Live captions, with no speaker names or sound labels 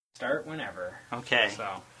start whenever. Okay. So,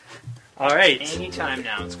 all right. anytime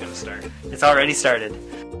now it's going to start. It's already started.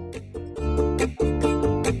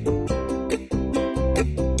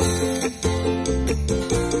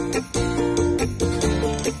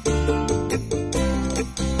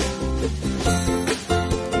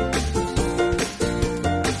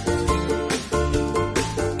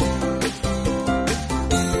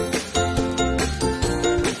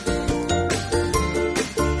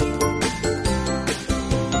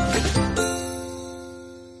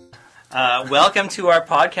 Welcome to our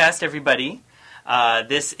podcast, everybody.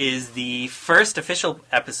 This is the first official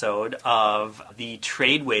episode of the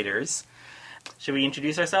Trade Waiters. Should we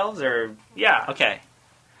introduce ourselves, or? Yeah. Okay.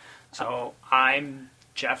 So, I'm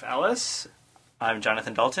Jeff Ellis. I'm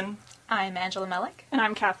Jonathan Dalton. I'm Angela Melick. And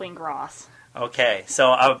I'm Kathleen Gross. Okay,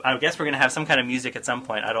 so I guess we're going to have some kind of music at some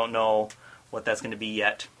point. I don't know what that's going to be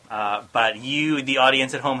yet, but you, the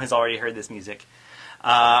audience at home, has already heard this music.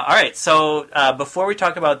 All right, so before we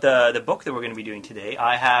talk about the book that we're going to be doing today,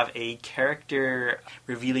 I have a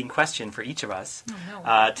character-revealing question for each of us. Oh,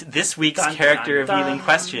 no. This week's character-revealing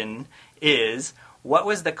question is, what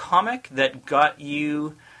was the comic that got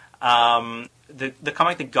you... the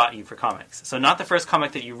comic that got you for comics? So not the first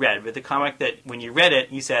comic that you read, but the comic that, when you read it,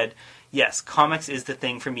 you said, yes, comics is the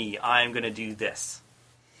thing for me. I'm going to do this.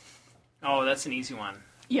 Oh, that's an easy one.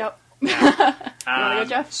 Yep. Yeah. You want to go,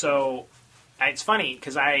 Jeff? So, it's funny,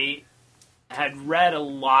 because I had read a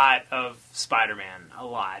lot of Spider-Man. A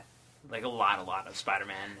lot of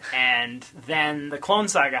Spider-Man. And then the Clone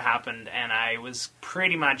Saga happened, and I was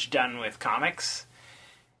pretty much done with comics.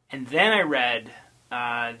 And then I read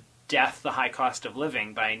Death, the High Cost of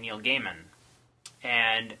Living by Neil Gaiman.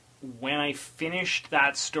 And when I finished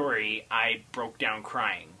that story, I broke down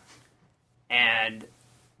crying. And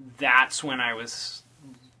that's when I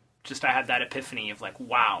had that epiphany of like,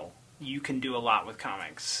 wow, you can do a lot with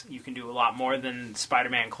comics. You can do a lot more than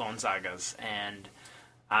Spider-Man Clone Sagas, and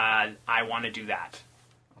I want to do that.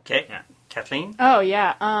 Okay. Yeah. Kathleen? Oh,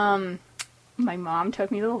 yeah. My mom took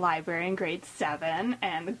me to the library in grade 7,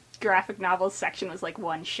 and the graphic novels section was like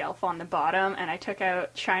one shelf on the bottom, and I took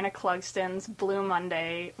out China Clugston's Blue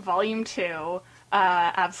Monday, Volume 2,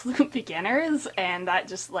 Absolute Beginners, and that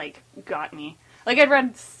just, like, got me. Like, I'd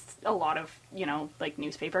read a lot of, like,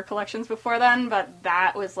 newspaper collections before then, but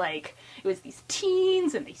that was, like, it was these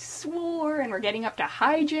teens, and they swore, and were getting up to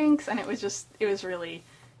hijinks, and it was really,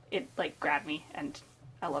 it, like, grabbed me, and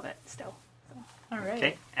I love it still. All right.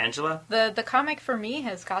 Okay. Angela? The comic for me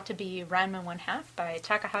has got to be Ranma 1/2 by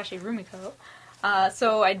Takahashi Rumiko.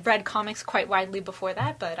 So I'd read comics quite widely before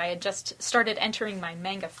that, but I had just started entering my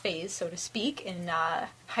manga phase, so to speak, in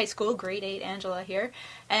high school, grade 8, Angela here,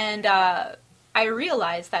 and I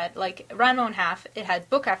realized that, like, Ranma 1/2, it had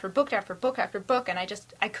book after book after book after book, and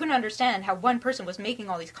I couldn't understand how one person was making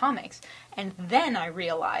all these comics. And then I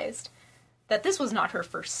realized that this was not her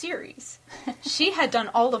first series. She had done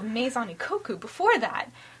all of Maison Ikoku before that,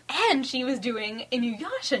 and she was doing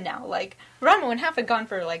Inuyasha now. Like, Ranma 1/2 had gone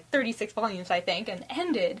for, like, 36 volumes, I think, and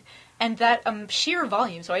ended. And that sheer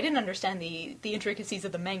volume, so I didn't understand the intricacies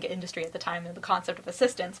of the manga industry at the time and the concept of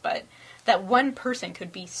assistance, but that one person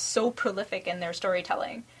could be so prolific in their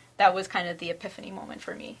storytelling, that was kind of the epiphany moment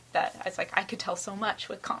for me. That I was like, I could tell so much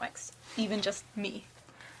with comics, even just me.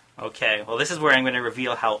 Okay, well, this is where I'm going to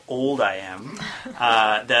reveal how old I am.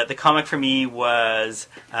 The comic for me was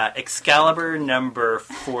Excalibur number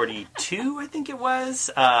 42, I think it was,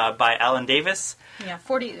 by Alan Davis. Yeah,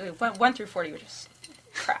 1 through 40 were just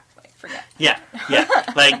crap. Forget. Yeah.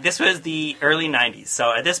 Like, this was the early 90s.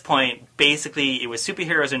 So at this point, basically, it was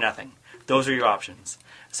superheroes or nothing. Those were your options.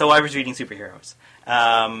 So I was reading superheroes.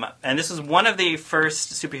 And this was one of the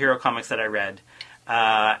first superhero comics that I read.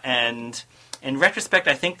 And in retrospect,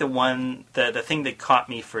 I think the thing that caught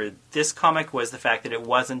me for this comic was the fact that it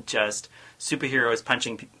wasn't just superheroes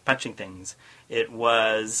punching things. It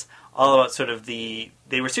was all about sort of they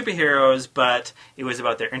were superheroes, but it was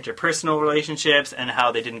about their interpersonal relationships and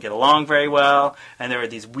how they didn't get along very well, and there were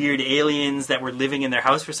these weird aliens that were living in their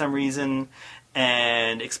house for some reason,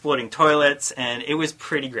 and exploding toilets, and it was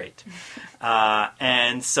pretty great.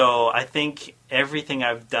 And so I think everything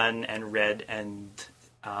I've done and read and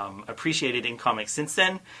appreciated in comics since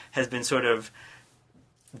then has been sort of,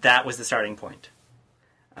 that was the starting point.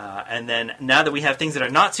 And then now that we have things that are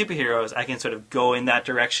not superheroes, I can sort of go in that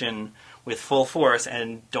direction with full force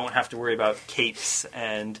and don't have to worry about capes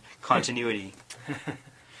and continuity.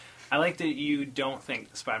 I like that you don't think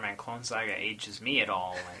the Spider-Man Clone Saga ages me at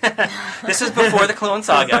all. Like, this is before the Clone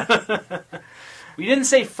Saga. You didn't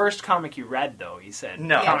say first comic you read, though. You said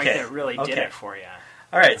no, comic okay. that really did it for you.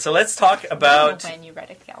 All right, so let's talk about... When you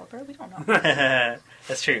read Excalibur, we don't know.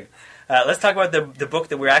 That's true. Let's talk about the book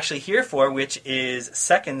that we're actually here for, which is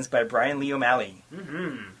Seconds by Brian Lee O'Malley.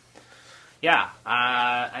 Yeah,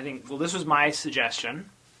 I think, well, this was my suggestion,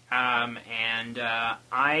 and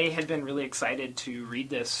I had been really excited to read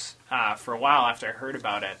this for a while after I heard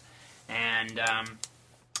about it, and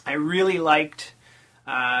I really liked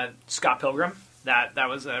Scott Pilgrim. That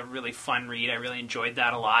was a really fun read. I really enjoyed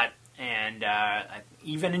that a lot, and I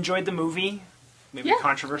even enjoyed the movie. Maybe Yeah.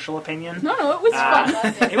 controversial opinion. No, it was fun.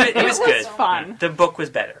 It was good. fun. The book was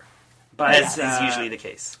better, But as is usually the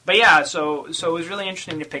case. But yeah, so it was really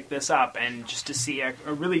interesting to pick this up and just to see a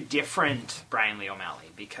really different Brian Lee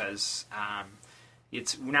O'Malley, because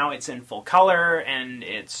it's in full color and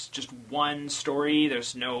it's just one story.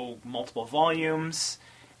 There's no multiple volumes,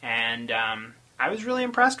 and I was really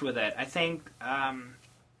impressed with it. I think I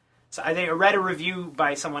read a review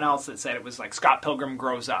by someone else that said it was like Scott Pilgrim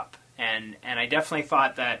grows up, and I definitely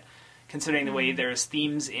thought that, considering the way there's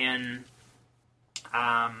themes in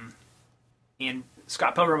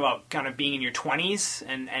Scott Pilgrim about kind of being in your 20s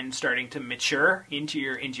and starting to mature into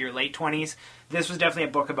your late 20s. This was definitely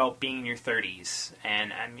a book about being in your 30s,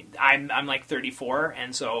 and I mean, I'm like 34,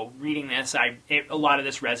 and so reading this, a lot of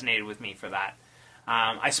this resonated with me for that.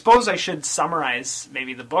 I suppose I should summarize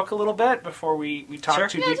maybe the book a little bit before we talk Sure.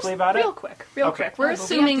 too deeply about real it. quick. Okay. We're We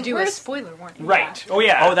assuming have to do we're a spoiler warning. Right. Oh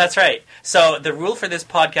yeah. Oh, that's right. So the rule for this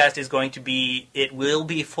podcast is going to be, it will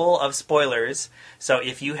be full of spoilers. So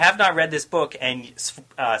if you have not read this book and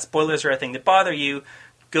spoilers are a thing that bother you,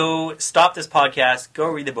 go stop this podcast, go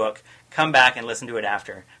read the book, come back and listen to it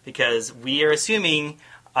after. Because we are assuming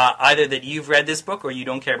either that you've read this book or you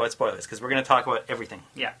don't care about spoilers, because we're going to talk about everything.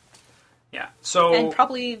 Yeah. Yeah. So. And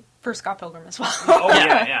probably for Scott Pilgrim as well. Oh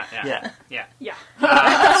yeah. Yeah.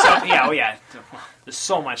 Yeah. There's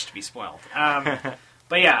so much to be spoiled.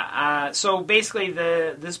 But yeah, so basically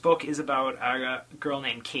this book is about a girl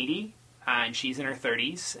named Katie, and she's in her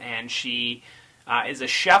 30s, and she is a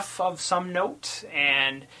chef of some note,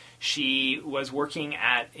 and she was working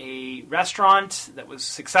at a restaurant that was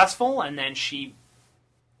successful, and then she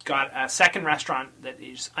got a second restaurant that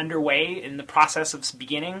is underway in the process of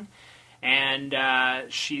beginning, and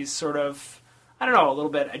she's sort of, I don't know, a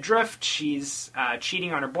little bit adrift. She's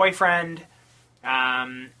cheating on her boyfriend,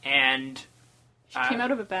 and She came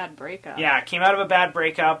out of a bad breakup. came out of a bad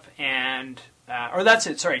breakup, and or that's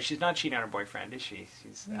it. Sorry, she's not cheating on her boyfriend, is she?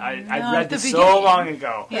 I read at the this so beginning. long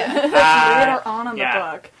ago. Yeah. Later on in yeah, the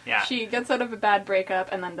book, yeah. she gets out of a bad breakup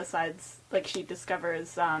and then decides, like, she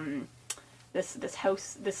discovers this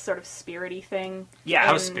house, this sort of spirity thing. Yeah,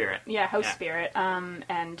 House spirit. Yeah, house Yeah. spirit.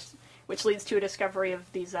 And which leads to a discovery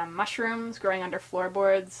of these mushrooms growing under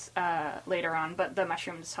floorboards later on. But the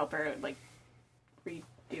mushrooms help her, like, redo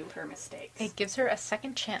her mistakes. It gives her a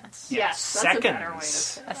second chance. Yeah, Yes, that's a better way to seconds.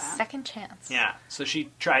 say A that. second chance. Yeah, so she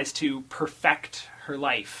tries to perfect her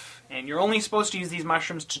life, and you're only supposed to use these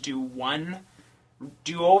mushrooms to do one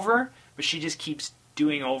do-over, but she just keeps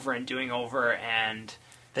doing over, and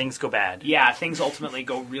Things go bad. yeah, things ultimately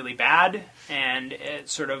go really bad, and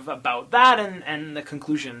it's sort of about that and the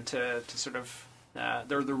conclusion to sort of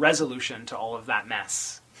the resolution to all of that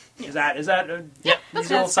mess. Is that a reasonable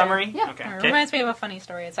fair. summary? Yeah. Okay. It reminds me of a funny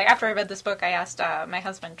story. It's like, after I read this book, I asked my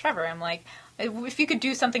husband, Trevor, I'm like, if you could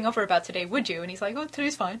do something over about today, would you? And he's like, oh,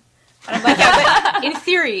 today's fine. And I'm like, yeah, but in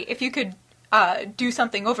theory, if you could do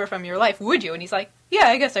something over from your life, would you? And he's like, yeah,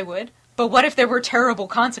 I guess I would. But what if there were terrible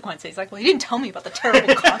consequences? He's like, well, you didn't tell me about the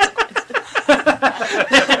terrible consequences.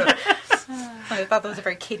 I thought that was a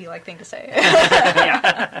very Katie-like thing to say.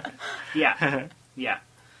 Yeah.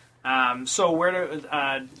 So where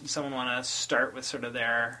do someone want to start with sort of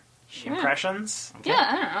their impressions? Yeah,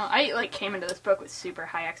 I don't know. I came into this book with super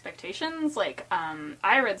high expectations.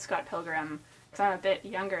 I read Scott Pilgrim because I'm a bit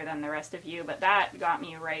younger than the rest of you, but that got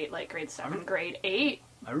me right, grade 7, grade 8.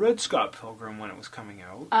 I read Scott Pilgrim when it was coming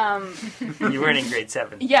out. You weren't in grade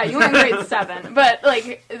 7. Yeah, you were in grade 7, but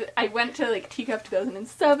I went to Teacup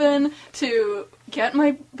 2007 to get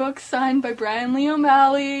my book signed by Brian Lee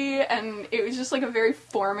O'Malley, and it was just a very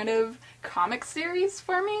formative comic series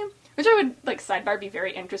for me, which I would sidebar be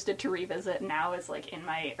very interested to revisit now as in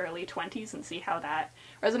my early 20s and see how that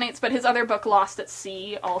resonates. But his other book, Lost at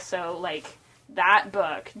Sea, also that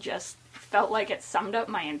book just felt like it summed up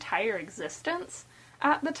my entire existence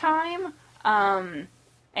at the time.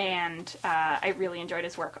 And I really enjoyed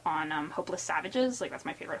his work on Hopeless Savages. That's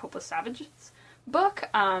my favorite Hopeless Savages book.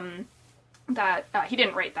 That he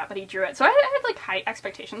didn't write that, but he drew it. So I had high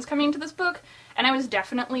expectations coming into this book, and I was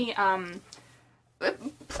definitely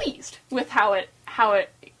pleased with how it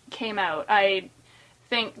came out. I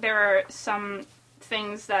think there are some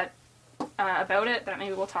things that about it that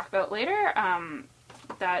maybe we'll talk about later.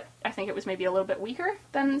 that I think it was maybe a little bit weaker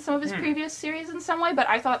than some of his previous series in some way, but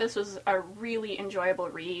I thought this was a really enjoyable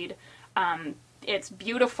read. It's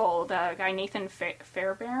beautiful. The guy Nathan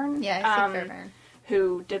Fairbairn, Yeah, I think Fairbairn.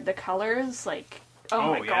 who did the colors, like,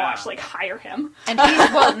 oh my gosh, like, hire him. And he,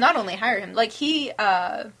 well, not only hire him, like, he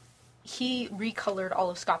recolored all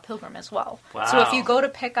of Scott Pilgrim as well. Wow. So if you go to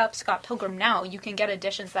pick up Scott Pilgrim now, you can get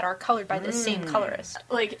editions that are colored by the same colorist.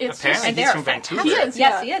 Like, it's Apparently And he's they're from Vancouver. He is, Yes,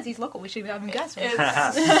 yeah. he is. He's local. We should have him guessed.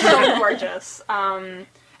 It's so gorgeous. And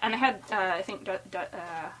I had, I think,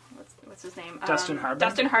 what's his name? Dustin Harbin?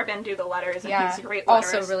 Dustin Harbin do the letters, and Yeah, he's a great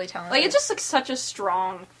letterist. also really talented. Like, it's just like such a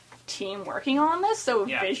strong team working on this, so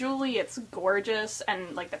Yeah. visually it's gorgeous,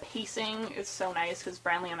 and like the pacing is so nice because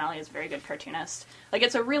Brian Lee O'Malley is a very good cartoonist. Like,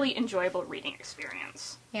 it's a really enjoyable reading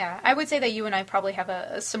experience. Yeah, I would say that you and I probably have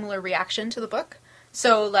a similar reaction to the book.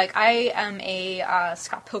 So, like, I am a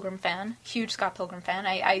Scott Pilgrim fan, huge Scott Pilgrim fan.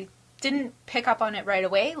 I didn't pick up on it right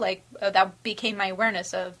away. Like, that became my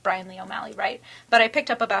awareness of Brian Lee O'Malley, right? But I picked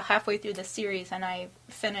up about halfway through the series, and I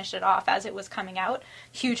finished it off as it was coming out.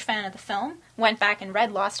 Huge fan of the film. Went back and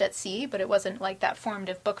read Lost at Sea, but it wasn't, like, that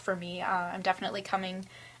formative book for me. I'm definitely coming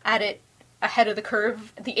at it ahead of the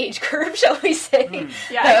curve, the age curve, shall we say,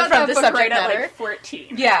 Yeah, I got from that the book subject right at matter. like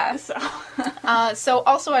 14. Yeah. So So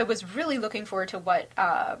also I was really looking forward to what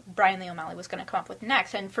Brian Lee O'Malley was going to come up with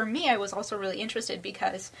next. And for me, I was also really interested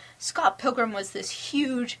because Scott Pilgrim was this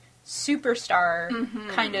huge superstar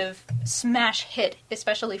kind of smash hit,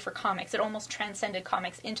 especially for comics. It almost transcended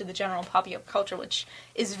comics into the general popular culture, which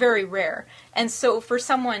is very rare. And so for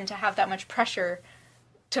someone to have that much pressure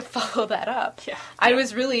to follow that up, Yeah. I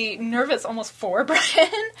was really nervous almost for Brian.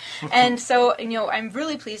 And so, I'm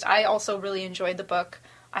really pleased. I also really enjoyed the book.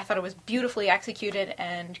 I thought it was beautifully executed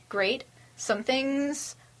and great. Some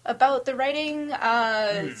things about the writing,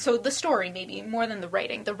 so the story maybe more than the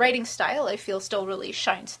writing. The writing style I feel still really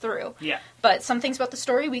shines through. Yeah. But some things about the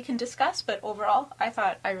story we can discuss, but overall I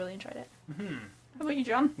thought I really enjoyed it. how about you,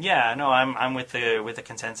 John? Yeah, no, I'm with the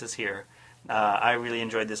consensus here. I really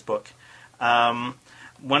enjoyed this book.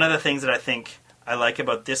 One of the things that I think I like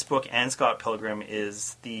about this book and Scott Pilgrim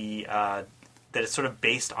is that it's sort of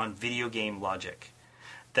based on video game logic.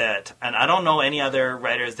 And I don't know any other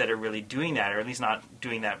writers that are really doing that, or at least not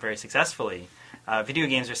doing that very successfully. Video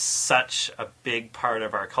games are such a big part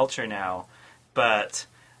of our culture now, but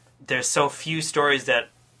there's so few stories that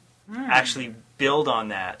actually build on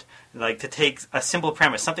that. Like, to take a simple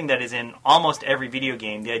premise, something that is in almost every video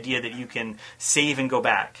game, the idea that you can save and go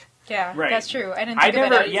back. Yeah, Right. that's true. I didn't I think of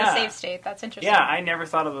never- it as yeah. a save state. That's interesting. Yeah, I never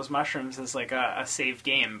thought of those mushrooms as like a save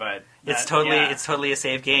game, but It's that- yeah. totally a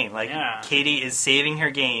save game. Like, Yeah. Katie is saving her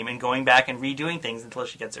game and going back and redoing things until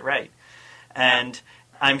she gets it right. And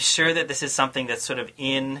I'm sure that this is something that's sort of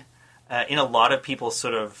in a lot of people's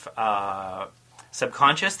sort of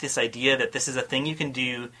subconscious, this idea that this is a thing you can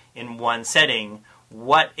do in one setting.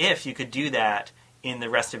 What if you could do that in the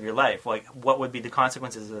rest of your life? Like, what would be the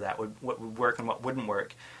consequences of that? What would work and what wouldn't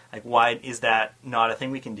work? Like, why is that not a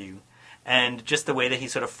thing we can do? And just the way that he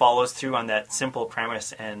sort of follows through on that simple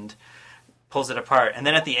premise and pulls it apart. And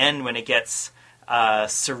then at the end, when it gets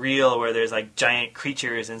surreal, where there's like giant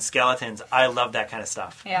creatures and skeletons, I love that kind of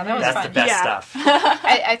stuff. Yeah, that was That's fun. the best Yeah. stuff.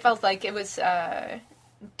 I felt like it was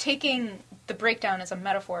taking the breakdown as a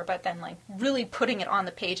metaphor, but then like really putting it on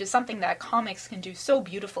the page is something that comics can do so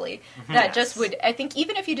beautifully that just would, I think,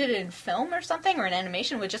 even if you did it in film or something or in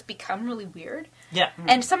animation, would just become really weird. Yeah.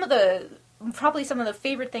 And probably some of the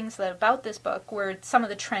favorite things about this book were some of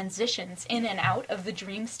the transitions in and out of the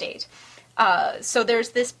dream state. So there's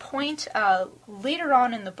this point later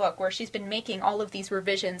on in the book where she's been making all of these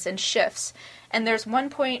revisions and shifts, and there's one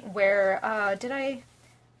point where did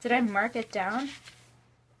I mark it down?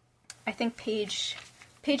 I think page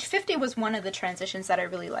 50 was one of the transitions that I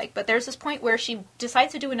really like, but there's this point where she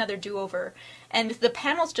decides to do another do-over, and the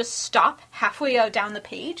panels just stop halfway out down the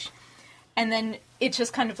page, and then it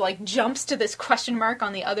just kind of like jumps to this question mark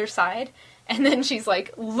on the other side, and then she's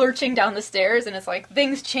like lurching down the stairs, and it's like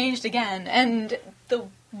things changed again, and the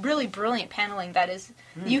really brilliant paneling that is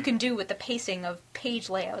you can do with the pacing of page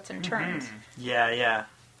layouts and turns. Yeah.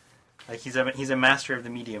 Like, he's a master of the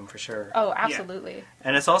medium for sure. Oh, absolutely.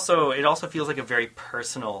 And it also feels like a very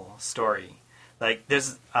personal story. Like,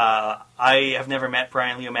 there's I have never met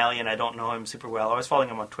Brian Lee O'Malley, and I don't know him super well. I was following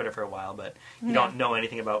him on Twitter for a while, but you don't know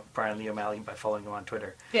anything about Brian Lee O'Malley by following him on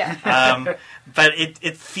Twitter. Yeah. But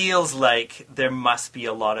it feels like there must be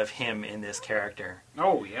a lot of him in this character.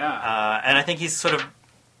 Oh yeah. And I think he's sort of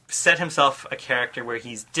set himself a character where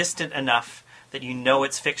he's distant enough that you know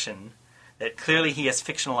it's fiction, that clearly he has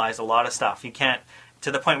fictionalized a lot of stuff. You can't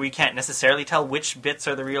to the point where you can't necessarily tell which bits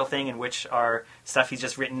are the real thing and which are stuff he's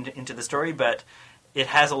just written into the story, but it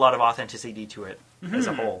has a lot of authenticity to it as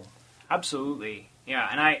a whole. Absolutely, yeah.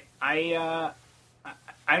 And I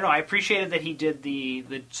don't know. I appreciated that he did the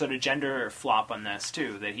sort of gender flop on this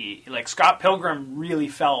too. That he, like, Scott Pilgrim really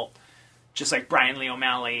felt just like Brian Lee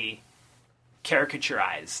O'Malley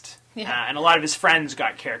caricaturized, and a lot of his friends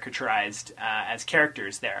got caricaturized as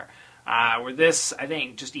characters there. Where this, I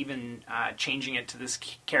think, just even changing it to this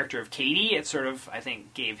character of Katie, it sort of, I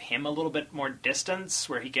think, gave him a little bit more distance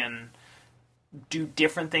where he can do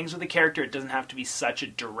different things with the character. It doesn't have to be such a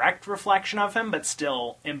direct reflection of him, but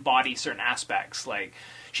still embody certain aspects. Like,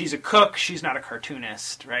 she's a cook, she's not a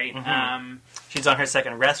cartoonist, right? Mm-hmm. She's on her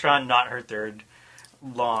second restaurant, not her third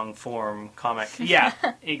long-form comic. Yeah,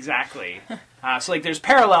 exactly. So, like, there's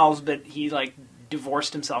parallels, but he, like,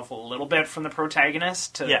 divorced himself a little bit from the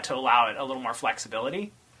protagonist to allow it a little more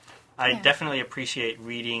flexibility. I definitely appreciate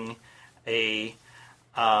reading a,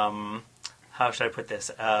 how should I put this,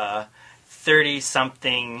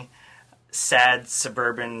 30-something sad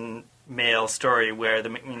suburban male story where the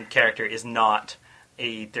main character is not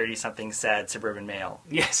a 30-something sad suburban male.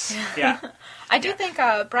 Yes, yeah. I do think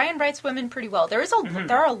Brian writes women pretty well. There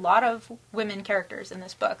are a lot of women characters in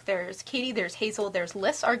this book. There's Katie, there's Hazel, there's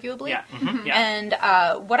Liz, arguably. Yeah.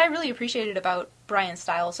 And what I really appreciated about Brian's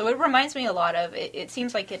style, so it reminds me a lot of, it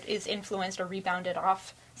seems like it is influenced or rebounded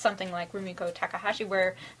off something like Rumiko Takahashi,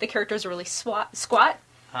 where the characters are really squat.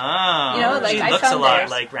 Oh, You know, like, she I looks a found lot there's-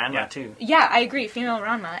 like Ranma, too. Yeah, I agree, female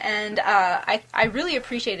Ranma. And I really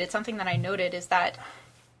appreciated something that I noted is that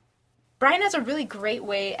Brian has a really great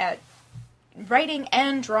way at writing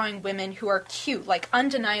and drawing women who are cute, like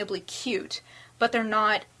undeniably cute, but they're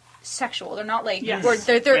not sexual. They're not like, Yes. or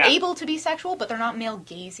they're Yeah. able to be sexual, but they're not male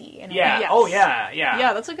gazy. In a Yeah. way. Yes. Oh, yeah.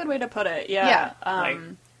 Yeah, that's a good way to put it. Yeah. Like,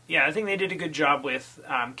 yeah, I think they did a good job with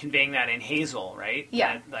conveying that in Hazel, right?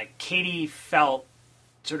 Yeah. That, like, Katie felt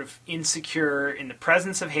sort of insecure in the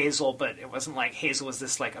presence of Hazel, but it wasn't like Hazel was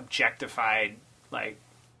this, like, objectified, like,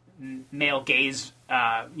 male gaze,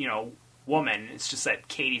 woman. It's just that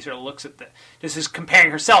Katie sort of looks at this is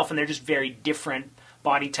comparing herself, and they're just very different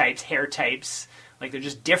body types, hair types. Like, they're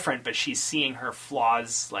just different, but she's seeing her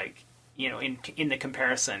flaws, like, in the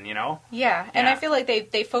comparison, Yeah, and Yeah. I feel like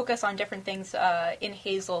they focus on different things in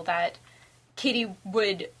Hazel that Katie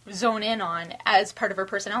would zone in on as part of her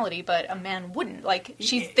personality, but a man wouldn't. Like,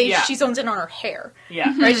 she zones in on her hair.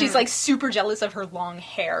 Yeah. Right? She's, like, super jealous of her long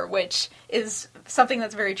hair, which is something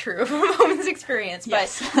that's very true of a woman's experience.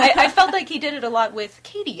 Yes. But I felt like he did it a lot with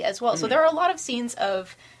Katie as well. So there are a lot of scenes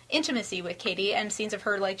of intimacy with Katie and scenes of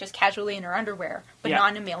her, like, just casually in her underwear, but Yeah.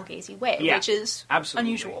 not in a male-gazy way, Yeah. which is Absolutely.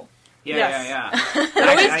 unusual. Yeah, Yes. yeah. It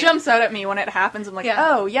always jumps out at me when it happens. I'm like, Yeah.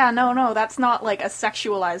 oh, yeah, no, that's not like a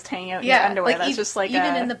sexualized hanging out in your underwear. That's just like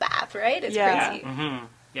even in the bath, right? It's crazy.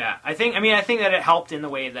 Yeah, I think that it helped in the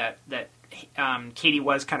way that Katie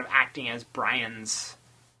was kind of acting as Brian's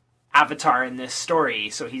avatar in this story.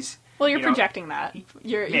 So he's Well, you're you know, projecting that.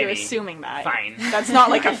 You're maybe. assuming that. Fine. That's not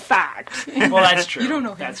like a fact. Well, that's true. You don't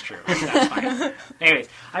know him. That's true. That's fine. Anyways,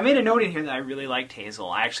 I made a note in here that I really liked Hazel.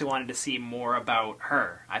 I actually wanted to see more about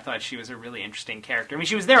her. I thought she was a really interesting character. I mean,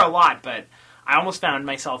 she was there a lot, but I almost found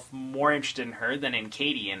myself more interested in her than in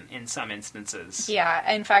Katie in some instances.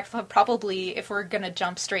 Yeah, in fact, probably if we're going to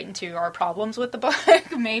jump straight into our problems with the book,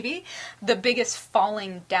 maybe, the biggest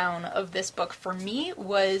falling down of this book for me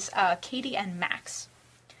was Katie and Max.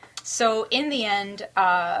 So in the end,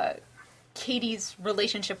 Katie's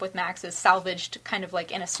relationship with Max is salvaged kind of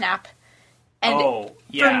like in a snap. And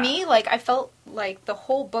for me, like, I felt like the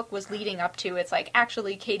whole book was leading up to, it's like,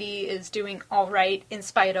 actually, Katie is doing all right in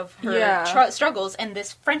spite of her struggles, and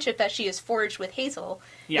this friendship that she has forged with Hazel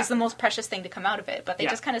is the most precious thing to come out of it. But they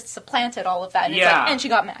just kind of supplanted all of that, and it's like, and she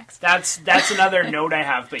got Max. That's another note I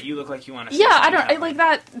have, but you look like you want to say Yeah, I something. don't. Like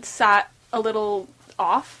that sat a little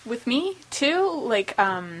off with me too. Like,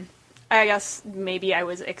 I guess maybe I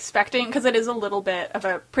was expecting, because it is a little bit of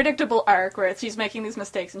a predictable arc where she's making these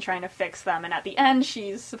mistakes and trying to fix them, and at the end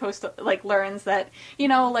she's supposed to, like, learns that,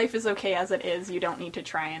 life is okay as it is, you don't need to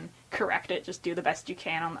try and correct it, just do the best you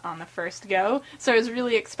can on the first go. So I was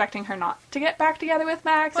really expecting her not to get back together with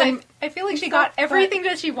Max. Well, And I feel like she got everything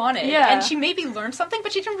that she wanted, Yeah. and she maybe learned something,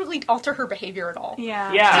 but she didn't really alter her behavior at all. yeah.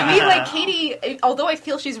 To me, like, Katie, although I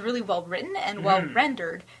feel she's really well written and well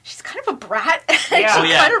rendered, she's kind of a brat. And Yeah.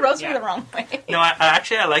 she kind of rubs me the wrong way. No,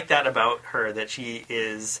 I like that about her, that she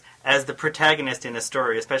is, as the protagonist in a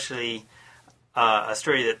story, especially a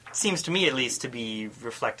story that seems to me, at least, to be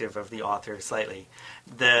reflective of the author slightly.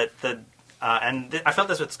 The I felt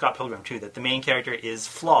this with Scott Pilgrim too, that the main character is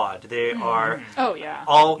flawed. They are Oh yeah.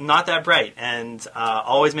 all not that bright and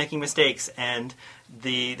always making mistakes, and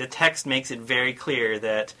the text makes it very clear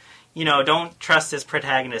that, don't trust this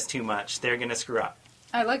protagonist too much. They're going to screw up.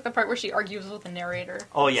 I like the part where she argues with the narrator.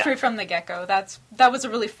 Oh, yeah. Straight from the get-go. That was a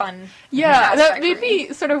really fun Yeah, aspect that made for me.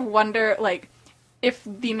 me sort of wonder, like, if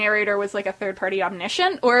the narrator was like a third-party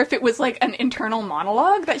omniscient, or if it was like an internal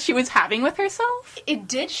monologue that she was having with herself. It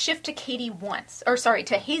did shift to Katie once, or sorry,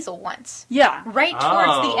 to Hazel once. Yeah. Right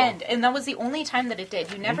towards Oh. the end, and that was the only time that it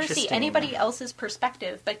did. You never see Interesting. anybody else's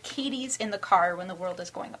perspective, but Katie's in the car when the world is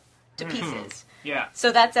going to pieces. Yeah.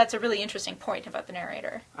 So that's a really interesting point about the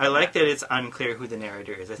narrator. I like that it's unclear who the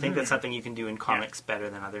narrator is. I think that's something you can do in comics better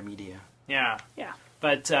than other media. Yeah. Yeah.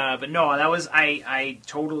 But no, that was I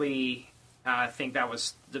totally think that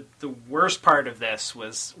was the worst part of this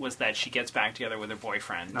was that she gets back together with her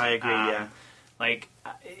boyfriend. I agree, yeah. Like,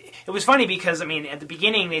 it was funny because, I mean, at the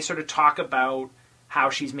beginning they sort of talk about how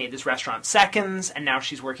she's made this restaurant Seconds, and now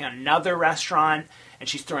she's working on another restaurant, and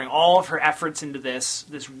she's throwing all of her efforts into this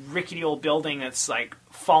rickety old building that's, like,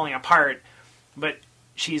 falling apart, but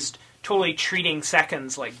she's totally treating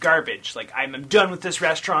Seconds like garbage. Like, I'm done with this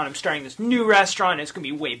restaurant, I'm starting this new restaurant, it's going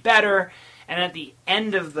to be way better. And at the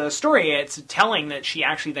end of the story, it's telling that she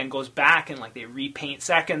actually then goes back and, like, they repaint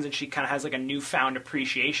Seconds, and she kind of has, like, a newfound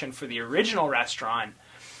appreciation for the original restaurant.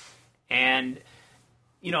 And,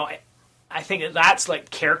 I think that's, like,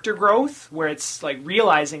 character growth, where it's, like,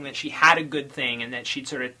 realizing that she had a good thing and that she'd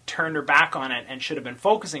sort of turned her back on it and should have been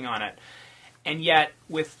focusing on it. And yet,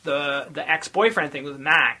 with the ex-boyfriend thing with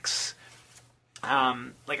Max,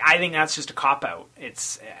 I think that's just a cop-out.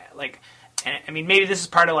 It's, I mean, maybe this is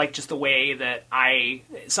part of, like, just the way that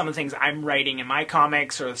some of the things I'm writing in my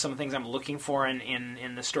comics or some of the things I'm looking for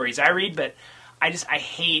in the stories I read, but I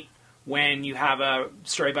hate when you have a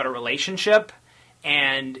story about a relationship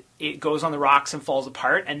and it goes on the rocks and falls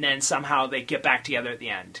apart, and then somehow they get back together at the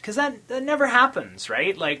end. Because that never happens,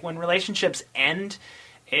 right? Like, when relationships end,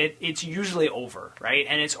 it's usually over, right?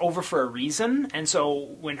 And it's over for a reason. And so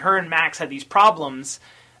when her and Max had these problems,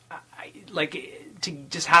 to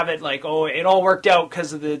just have it like, oh, it all worked out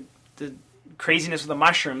because of the craziness with the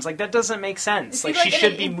mushrooms, like, that doesn't make sense. Like, she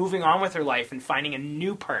should be moving on with her life and finding a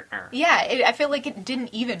new partner. Yeah, I feel like it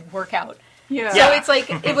didn't even work out. Yeah. So it's like,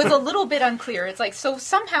 it was a little bit unclear. It's like, so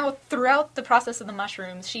somehow throughout the process of the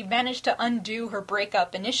mushrooms, she managed to undo her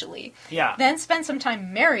breakup initially. Yeah. Then spend some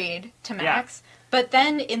time married to Max. Yeah. But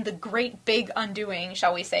then in the great big undoing,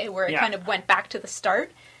 shall we say, where it kind of went back to the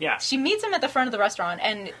start, Yeah. she meets him at the front of the restaurant.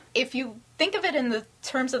 And if you think of it in the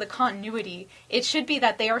terms of the continuity, it should be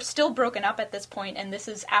that they are still broken up at this point, and this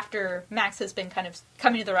is after Max has been kind of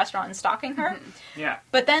coming to the restaurant and stalking her. Yeah.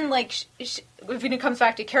 But then, like, when it comes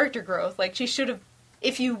back to character growth, like, she should have,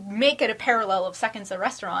 if you make it a parallel of Seconds the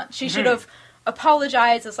Restaurant, she should have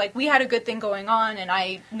apologized. It's like, we had a good thing going on and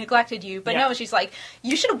I neglected you. But no, she's like,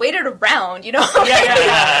 you should have waited around, Yeah.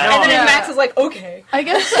 And then Max is like, okay. I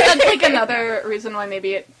guess like another reason why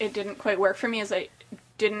maybe it didn't quite work for me is I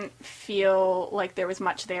didn't feel like there was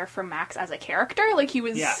much there for Max as a character. Like, he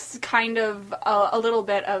was kind of a little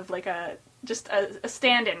bit of like a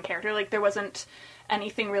stand-in character. Like, there wasn't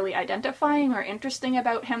anything really identifying or interesting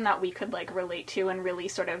about him that we could like relate to and really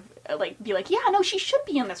sort of like be like, yeah, no, she should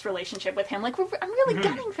be in this relationship with him. Like, I'm really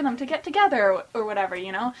gunning for them to get together or whatever,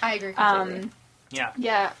 you know? I agree completely.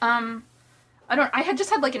 Yeah. I had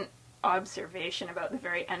just had like an observation about the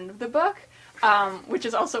very end of the book, which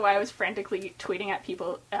is also why I was frantically tweeting at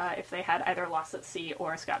people if they had either Lost at Sea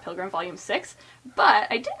or Scott Pilgrim Volume 6. But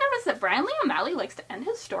I did notice that Brian Lee O'Malley likes to end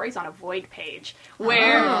his stories on a void page,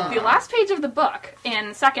 where the last page of the book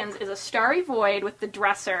in Seconds is a starry void with the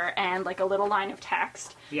dresser and like a little line of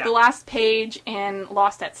text. Yeah. The last page in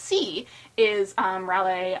Lost at Sea is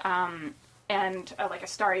Raleigh and like a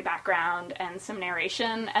starry background and some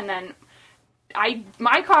narration, and then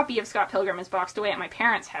my copy of Scott Pilgrim is boxed away at my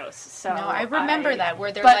parents' house. So No, I remember that,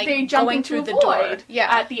 where they're but like they jump going into through a the void door. Yeah.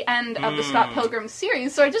 at the end of the Scott Pilgrim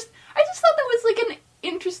series. So I just thought that was like an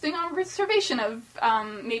interesting observation of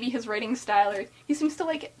maybe his writing style, or he seems to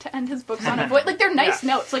like to end his books on a void. Like, they're nice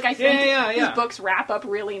notes. Like, I think his books wrap up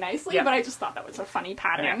really nicely, but I just thought that was a funny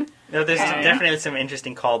pattern. No, there's definitely some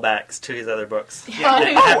interesting callbacks to his other books.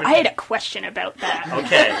 I had a question about that.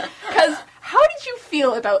 Okay. Because how did you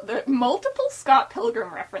feel about the multiple Scott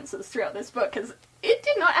Pilgrim references throughout this book? Because it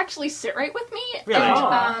did not actually sit right with me. Really?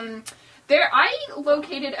 And, I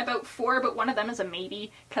located about 4, but one of them is a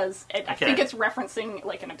maybe because I think it's referencing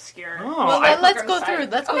like an obscure. Oh, Well, let's go site. through.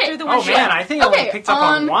 Let's go Okay. through the Oh one. man, I think I only Okay, picked up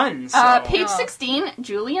on one. So. Page Oh. 16,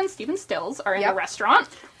 Julie and Stephen Stills are in Yep. the restaurant.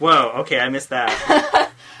 Whoa, okay, I missed that.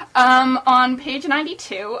 On page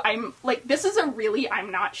 92, I'm like, this is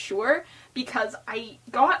I'm not sure, because I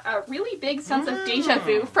got a really big sense of deja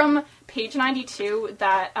vu from page 92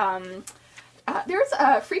 that, there's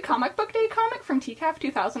a Free Comic Book Day comic from TCAF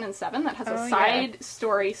 2007 that has a side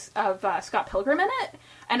story of Scott Pilgrim in it,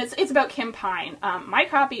 and it's about Kim Pine. My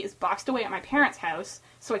copy is boxed away at my parents' house,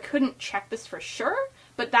 so I couldn't check this for sure,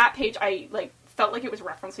 but that page I, felt like it was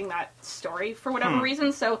referencing that story for whatever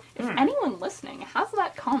reason, so if anyone listening has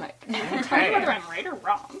that comic, you can tell me whether I'm right or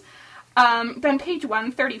wrong. Then page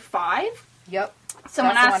 135, Yep.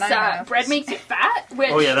 someone That's the one I asks, have. bread makes you fat, which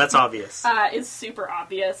Oh yeah, that's obvious. is super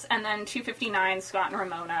obvious. And then 259, Scott and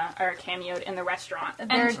Ramona are cameoed in the restaurant.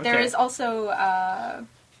 There Okay. is also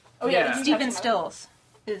Yeah. Stephen Stills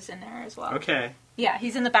is in there as well. Okay. Yeah,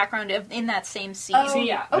 he's in the background in that same scene. Oh,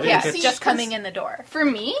 yeah. I Okay, didn't Yeah, catch- just coming in the door. For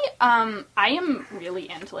me, I am really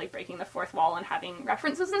into breaking the fourth wall and having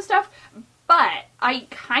references and stuff, but I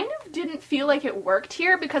kind of didn't feel like it worked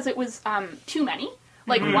here because it was too many.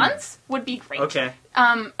 Once would be great. Okay.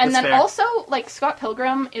 And That's then fair. also, Scott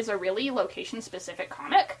Pilgrim is a really location-specific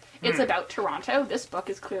comic. It's about Toronto. This book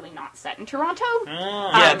is clearly not set in Toronto.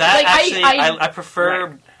 Yeah, that actually, I prefer,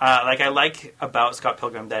 Right. I like about Scott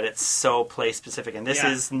Pilgrim that it's so place-specific, and this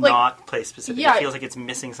Yeah. is not place-specific. yeah. It feels like it's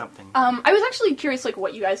missing something. I was actually curious,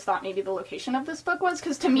 what you guys thought maybe the location of this book was,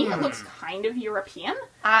 because to me it looks kind of European.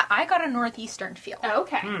 I got a northeastern feel. Oh,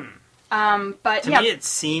 okay. But To yeah, me, it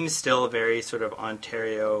seems still very sort of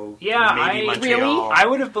Ontario, Yeah, maybe I- Montreal. Really? I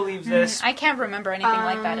would have believed this. I can't remember anything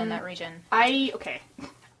like that in that region.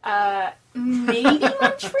 Maybe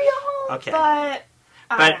Montreal, Okay. but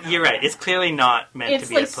I But don't know. you're right. It's clearly not meant It's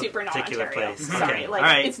to be a super not particular Ontario. place. Sorry, Okay. All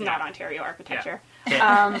right. it's not Ontario architecture.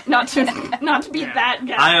 Yeah. Not to be Yeah. that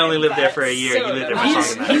guy. I only lived there but for a year. so You lived there did for I. longer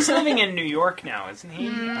He's, than that. he's living in New York now, isn't he?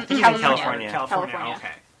 I think he's in California. California.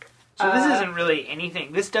 Okay. So this isn't really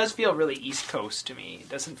anything. This does feel really East Coast to me. It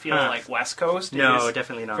doesn't feel Huh. like West Coast. It No, is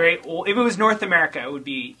definitely not. Very old. If it was North America, it would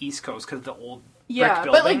be East Coast because of the old Yeah,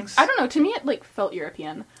 brick but buildings. I don't know. To me, it felt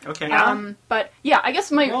European. Okay. But yeah, I guess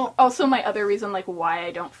Well- my other reason why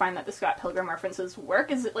I don't find that the Scott Pilgrim references work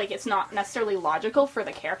is that it's not necessarily logical for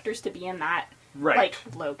the characters to be in that Right.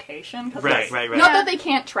 location. 'Cause Right, it's right. Not Yeah. that they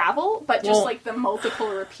can't travel, but just Well- the multiple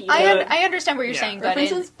repeated I understand what you're Yeah. saying, but in,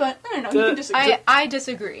 references. But I don't know. You The- can disagree. I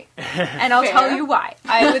disagree. And I'll Fair. tell you why.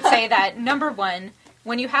 I would say that, number one,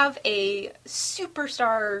 when you have a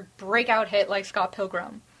superstar breakout hit like Scott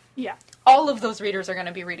Pilgrim, Yeah. all of those readers are going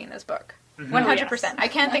to be reading this book. 100%. Oh, yes. I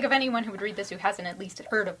can't think of anyone who would read this who hasn't at least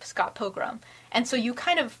heard of Scott Pilgrim. And so you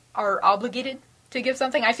kind of are obligated to give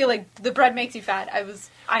something. I feel like the bread makes you fat. I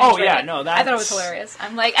Oh, enjoyed yeah, it. no, I thought it was that's- hilarious.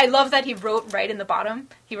 I'm like, I love that he wrote right in the bottom.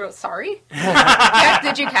 He wrote sorry. Yeah,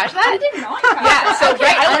 did you catch that? I did not. Yeah, so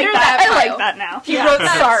right I under like that. that I like pile, that now. He Yeah, wrote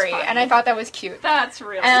that's sorry, funny. and I thought that was cute. That's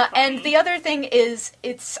really And funny. the other thing is,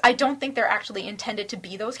 I don't think they're actually intended to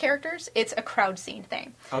be those characters. It's a crowd scene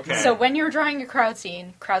thing. Okay. So when you're drawing a crowd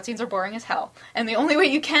scenes are boring as hell. And the only way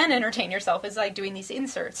you can entertain yourself is doing these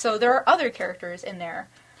inserts. So there are other characters in there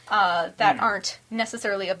that aren't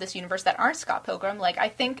necessarily of this universe, that aren't Scott Pilgrim. I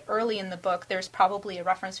think early in the book, there's probably a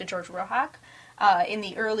reference to George Rohack in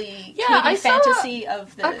the early Yeah, Canadian I saw fantasy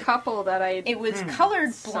of the... a couple that I It was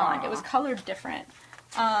colored blonde. Saw. It was colored different.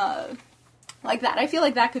 Like that. I feel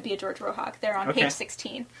like that could be a George Rohack there on Okay. page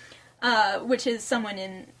 16. Which is someone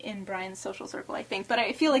in Brian's social circle, I think. But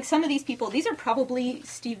I feel like some of these people, these are probably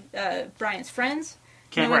Brian's friends.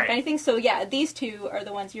 Okay. More Right. than anything. So yeah, these two are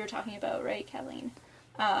the ones you're talking about, right, Kathleen?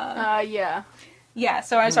 yeah. Yeah,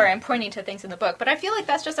 so I'm sorry, I'm pointing to things in the book, but I feel like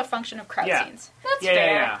that's just a function of crowd Yeah. scenes. That's Yeah,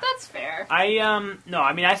 fair. yeah. That's fair.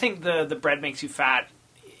 I think the bread makes you fat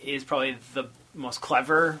is probably the most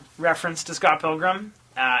clever reference to Scott Pilgrim.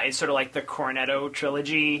 It's sort of like the Cornetto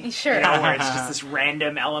trilogy, Sure. where it's just this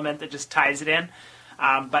random element that just ties it in.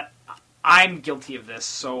 But I'm guilty of this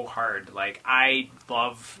so hard. I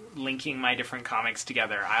love linking my different comics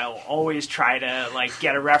together. I'll always try to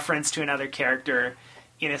get a reference to another character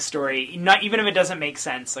in a story, not even if it doesn't make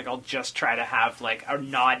sense. I'll just try to have a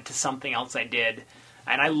nod to something else I did.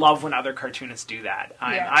 And I love when other cartoonists do that.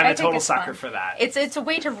 I'm I a think total it's sucker fun. for that. It's a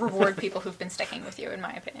way to reward people who've been sticking with you, in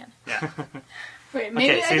my opinion. Yeah. Wait,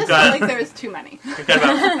 maybe Okay, so I you've just got- feel like there's too many. We've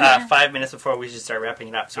got about 5 minutes before we should start wrapping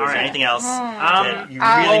it up. So is All there right. anything else Oh. that you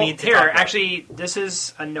really need to Here, talk about? actually, this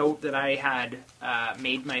is a note that I had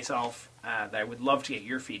made myself that I would love to get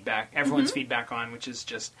your feedback, everyone's feedback on, which is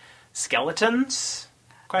just skeletons,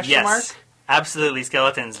 Question mark? Yes, absolutely.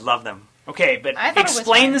 Skeletons, love them. Okay, but I thought it was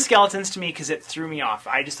explain fine. the skeletons to me because it threw me off.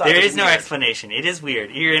 I just thought There it was is no weird. explanation. It is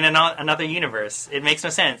weird. You're in another universe. It makes no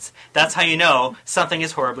sense. That's how you know something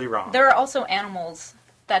is horribly wrong. There are also animals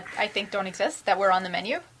that I think don't exist that were on the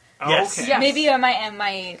menu. Oh, Yes. okay. Yeah. Maybe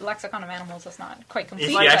my lexicon of animals is not quite complete.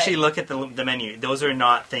 If you but- actually look at the menu, those are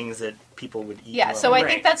not things that people would eat. Yeah, alone. so I Right.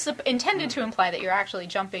 think that's intended to imply that you're actually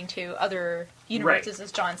jumping to other universes,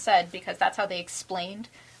 as John said, because that's how they explained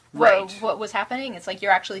Right. what was happening. It's like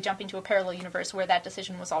you're actually jumping to a parallel universe where that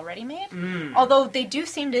decision was already made. Mm. Although they do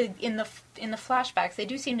seem to, in the flashbacks, they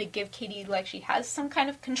do seem to give Katie like she has some kind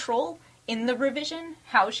of control in the revision,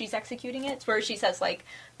 how she's executing it. It's where she says like,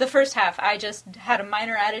 the first half I just had a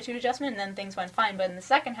minor attitude adjustment and then things went fine, but in the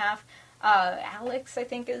second half, Alex I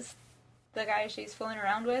think is the guy she's fooling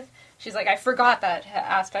around with. She's like, I forgot that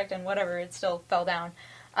aspect and whatever, it still fell down.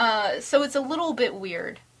 So it's a little bit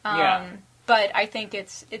weird. Yeah. But I think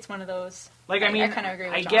it's one of those. Like, I mean, I kind of agree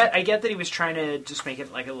with I John. get that he was trying to just make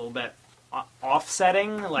it like a little bit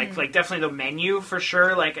offsetting. Like definitely the menu for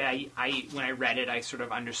sure. Like I when I read it, I sort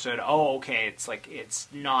of understood. Oh, okay, it's like it's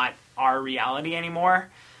not our reality anymore.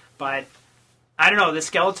 But I don't know. The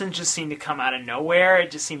skeletons just seemed to come out of nowhere.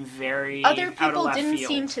 It just seemed very Other out of people left didn't field.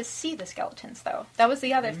 seem to see the skeletons, though. That was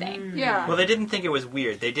the other thing. Yeah. Well, they didn't think it was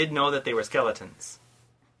weird. They did know that they were skeletons.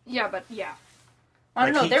 Yeah, but yeah. I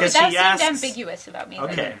don't Like, know. That because seemed she asks- ambiguous about me.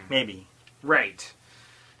 Okay, maybe. Right.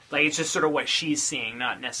 Like it's just sort of what she's seeing,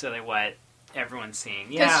 not necessarily what everyone's seeing.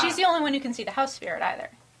 Because Yeah. she's the only one who can see the house spirit either.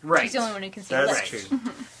 right. She's the only one who can see That's Lich. Right. true.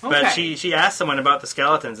 Okay. But she asked someone about the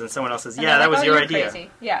skeletons, and someone else says, And "Yeah, they're that like, was "Oh, your you're idea." Crazy.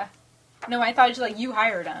 Yeah. No, I thought it was like you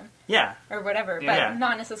hired them Yeah. or whatever, but Yeah.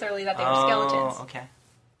 not necessarily that they were skeletons. Okay.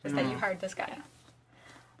 Just that you hired this guy.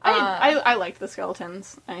 I liked the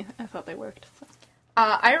skeletons. I thought they worked. So.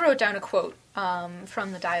 I wrote down a quote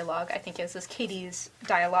from the dialogue. I think it was Katie's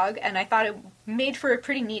dialogue, and I thought it made for a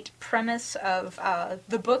pretty neat premise of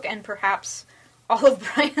the book and perhaps all of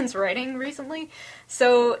Brian's writing recently.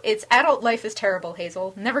 So it's adult life is terrible,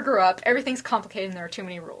 Hazel. Never grow up. Everything's complicated and there are too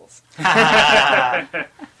many rules.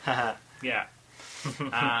 Yeah.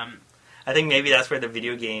 I think maybe that's where the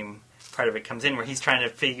video game part of it comes in, where he's trying to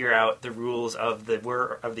figure out the rules of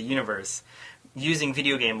the universe using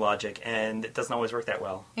video game logic, and it doesn't always work that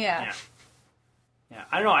well. Yeah. Yeah,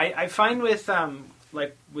 I don't know. I find with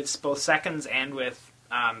like with both Seconds and with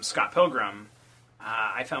Scott Pilgrim,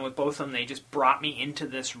 I found with both of them they just brought me into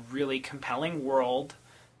this really compelling world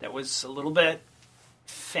that was a little bit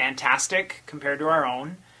fantastic compared to our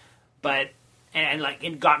own, but and like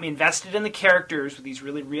it got me invested in the characters with these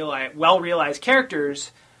really well realized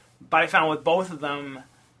characters. But I found with both of them,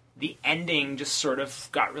 the ending just sort of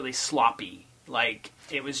got really sloppy. Like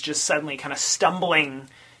it was just suddenly kind of stumbling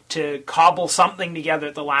to cobble something together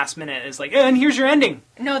at the last minute. It's like, and here's your ending.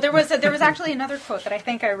 No, there was actually another quote that I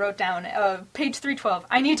think I wrote down. Page 312.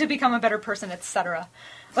 I need to become a better person, etc.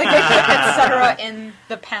 Like I put etc. in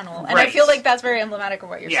the panel, and I Right. feel like that's very emblematic of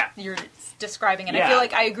what you're Yeah. describing. And Yeah. I feel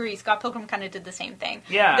like I agree. Scott Pilgrim kind of did the same thing.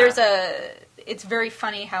 Yeah. It's very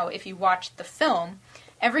funny how if you watch the film,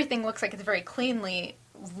 everything looks like it's very cleanly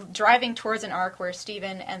driving towards an arc where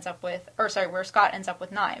where Scott ends up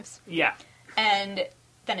with knives. Yeah. And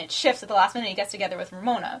then it shifts at the last minute. He gets together with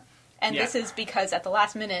Ramona. And Yeah. this is because at the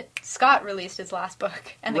last minute, Scott released his last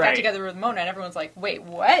book, and they got Right. together with Ramona, and everyone's like, wait,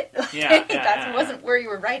 what? Yeah, That wasn't where you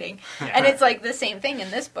were writing. And it's like the same thing in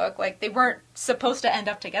this book. Like, they weren't supposed to end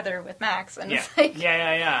up together with Max, and Yeah. it's like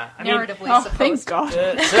Yeah. I mean, narratively Oh, supposed thank God.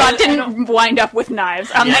 the- Scott I didn't wind up with knives.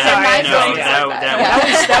 I'm Yeah, sorry. knives no, don't that- like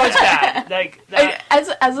that- that was bad. Like that.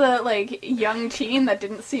 As a like young teen, that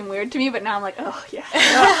didn't seem weird to me, but now I'm like, oh yeah,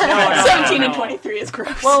 No, 17 and no. 23 is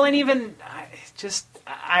gross. Well, and even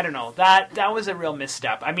I don't know, that was a real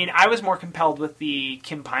misstep. I mean, I was more compelled with the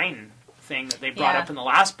Kim Pine thing that they brought Yeah. up in the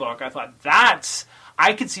last book. I thought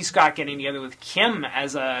I could see Scott getting together with Kim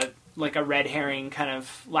as a red herring kind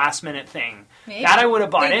of last minute thing. Maybe. That I would have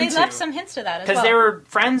bought they into. left some hints to that as because well. they were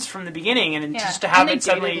friends from the beginning, and Yeah. just to and have they it dated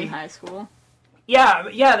suddenly, in high school. yeah,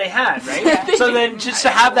 they had, right? Yeah. So then just to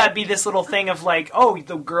have that be this little thing of like, oh,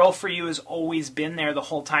 the girl for you has always been there the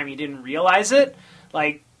whole time, you didn't realize it.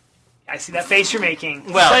 Like, I see that face you're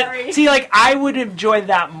making. Well- but see, like, I would enjoy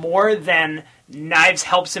that more than Knives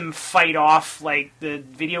helps him fight off like the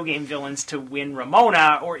video game villains to win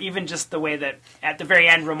Ramona, or even just the way that at the very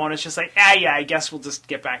end Ramona's just like, yeah, I guess we'll just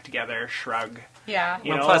get back together. Shrug. Yeah.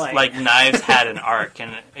 You Well, know, plus, like, Knives had an arc,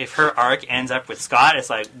 and if her arc ends up with Scott, it's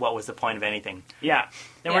like, what was the point of anything? Yeah.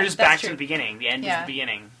 Then Yeah, we're just that's back true. to the beginning. The end is Yeah. the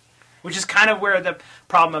beginning. Which is kind of where the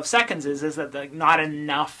problem of Seconds is that not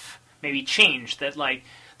enough maybe changed. That, like,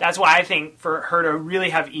 that's why I think for her to really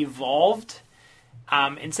have evolved,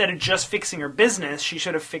 instead of just fixing her business, she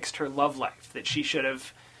should have fixed her love life. That she should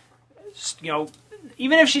have,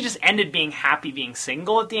 even if she just ended being happy being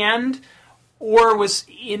single at the end, or was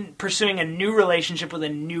in pursuing a new relationship with a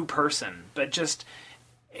new person, but just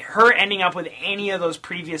her ending up with any of those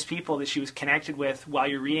previous people that she was connected with while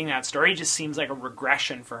you're reading that story just seems like a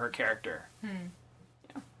regression for her character.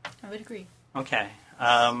 I would agree. Okay.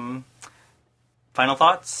 Final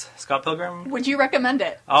thoughts? Scott Pilgrim? Would you recommend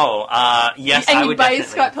it? Oh, yes, And I you would by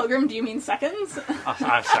definitely. Scott Pilgrim, do you mean seconds? Oh,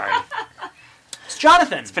 I'm sorry.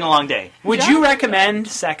 Jonathan, It's been a long day. would you recommend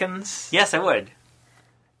Seconds? Yes, I would.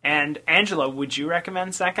 And Angela, would you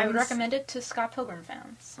recommend Seconds? I would recommend it to Scott Pilgrim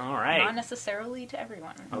fans. All right. Not necessarily to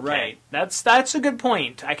everyone. Okay. Right. That's a good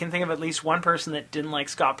point. I can think of at least one person that didn't like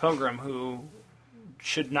Scott Pilgrim who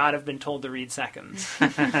should not have been told to read Seconds.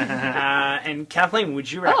 And Kathleen,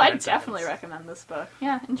 would you Oh, recommend I Seconds? definitely recommend this book.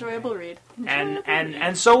 Yeah, enjoyable read. Enjoyable read.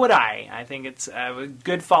 And so would I. I think it's a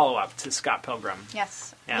good follow-up to Scott Pilgrim.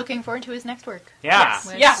 Yes. Yeah. Looking forward to his next work. Yeah.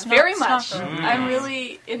 With Yeah, Snot- very much. Snotford. I'm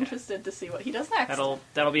really interested to see what he does next.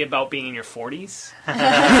 That'll be about being in your 40s.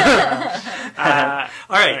 All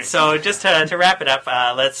right, so just to wrap it up,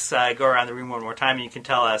 let's go around the room one more time. You can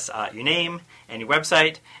tell us your name and your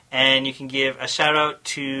website, and you can give a shout-out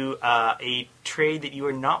to a trade that you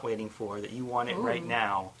are not waiting for, that you want it right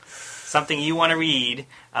now. Something you want to read,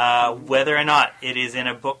 whether or not it is in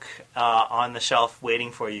a book on the shelf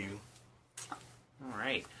waiting for you. All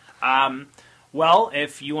right. Well,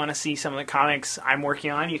 if you want to see some of the comics I'm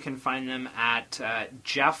working on, you can find them at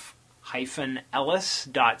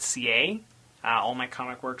jeff-ellis.ca. All my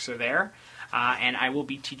comic works are there. And I will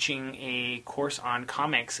be teaching a course on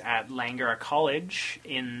comics at Langara College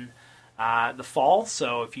in the fall.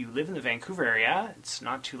 So if you live in the Vancouver area, it's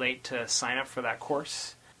not too late to sign up for that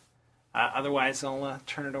course. Otherwise, I'll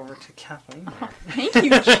turn it over to Kathleen. Thank you,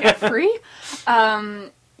 Jeffrey.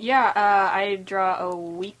 I draw a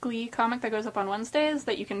weekly comic that goes up on Wednesdays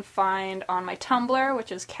that you can find on my Tumblr,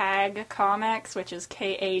 which is KAG Comics, which is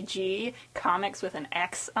KAG, comics with an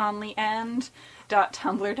X on the end,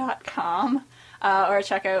 .tumblr.com. Or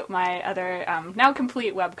check out my other, now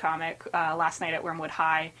complete webcomic, Last Night at Wormwood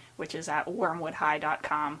High, which is at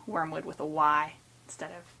wormwoodhigh.com, wormwood with a Y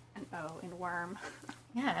instead of an O in worm.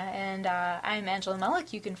 Yeah, and I'm Angela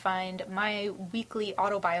Mullick. You can find my weekly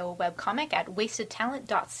autobio webcomic at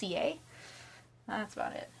wastedtalent.ca. That's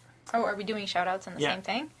about it. Oh, are we doing shout-outs on the Yeah. same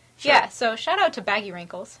thing? Sure. Yeah, so shout-out to Baggy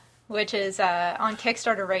Wrinkles, which is on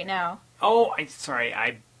Kickstarter right now. Oh, sorry,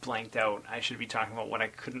 I blanked out. I should be talking about what I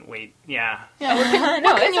couldn't wait. Yeah. Yeah, No,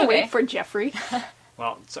 what can it's you okay. wait for, Jeffrey?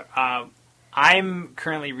 Well, so, I'm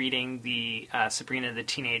currently reading the Sabrina the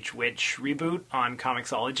Teenage Witch reboot on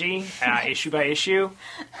Comixology, issue by issue,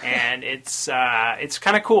 and it's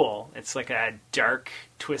kind of cool. It's like a dark,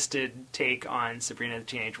 twisted take on Sabrina the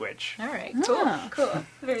Teenage Witch. All right, Ah. cool.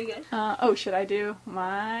 Very good. Should I do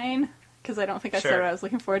mine? Because I don't think I Sure. said what I was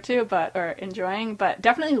looking forward to, or enjoying, but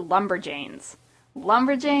definitely Lumberjanes.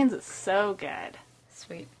 Lumberjanes is so good.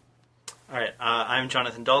 Sweet. All right, I'm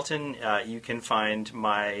Jonathan Dalton. You can find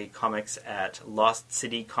my comics at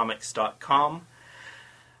lostcitycomics.com.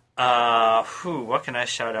 What can I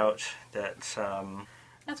shout out that...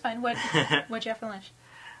 That's fine. What'd you have for lunch?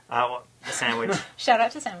 The sandwich. Shout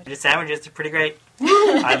out to Sandwich. The sandwiches are pretty great.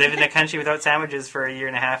 I lived in a country without sandwiches for a year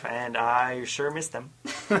and a half, and I sure miss them.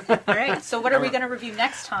 All right, so what are we going to review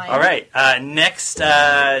next time? All right, next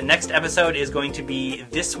episode is going to be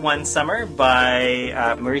This One Summer by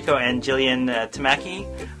Mariko and Jillian Tamaki.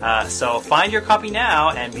 So find your copy now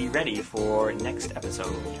and be ready for next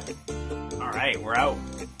episode. All right, we're out.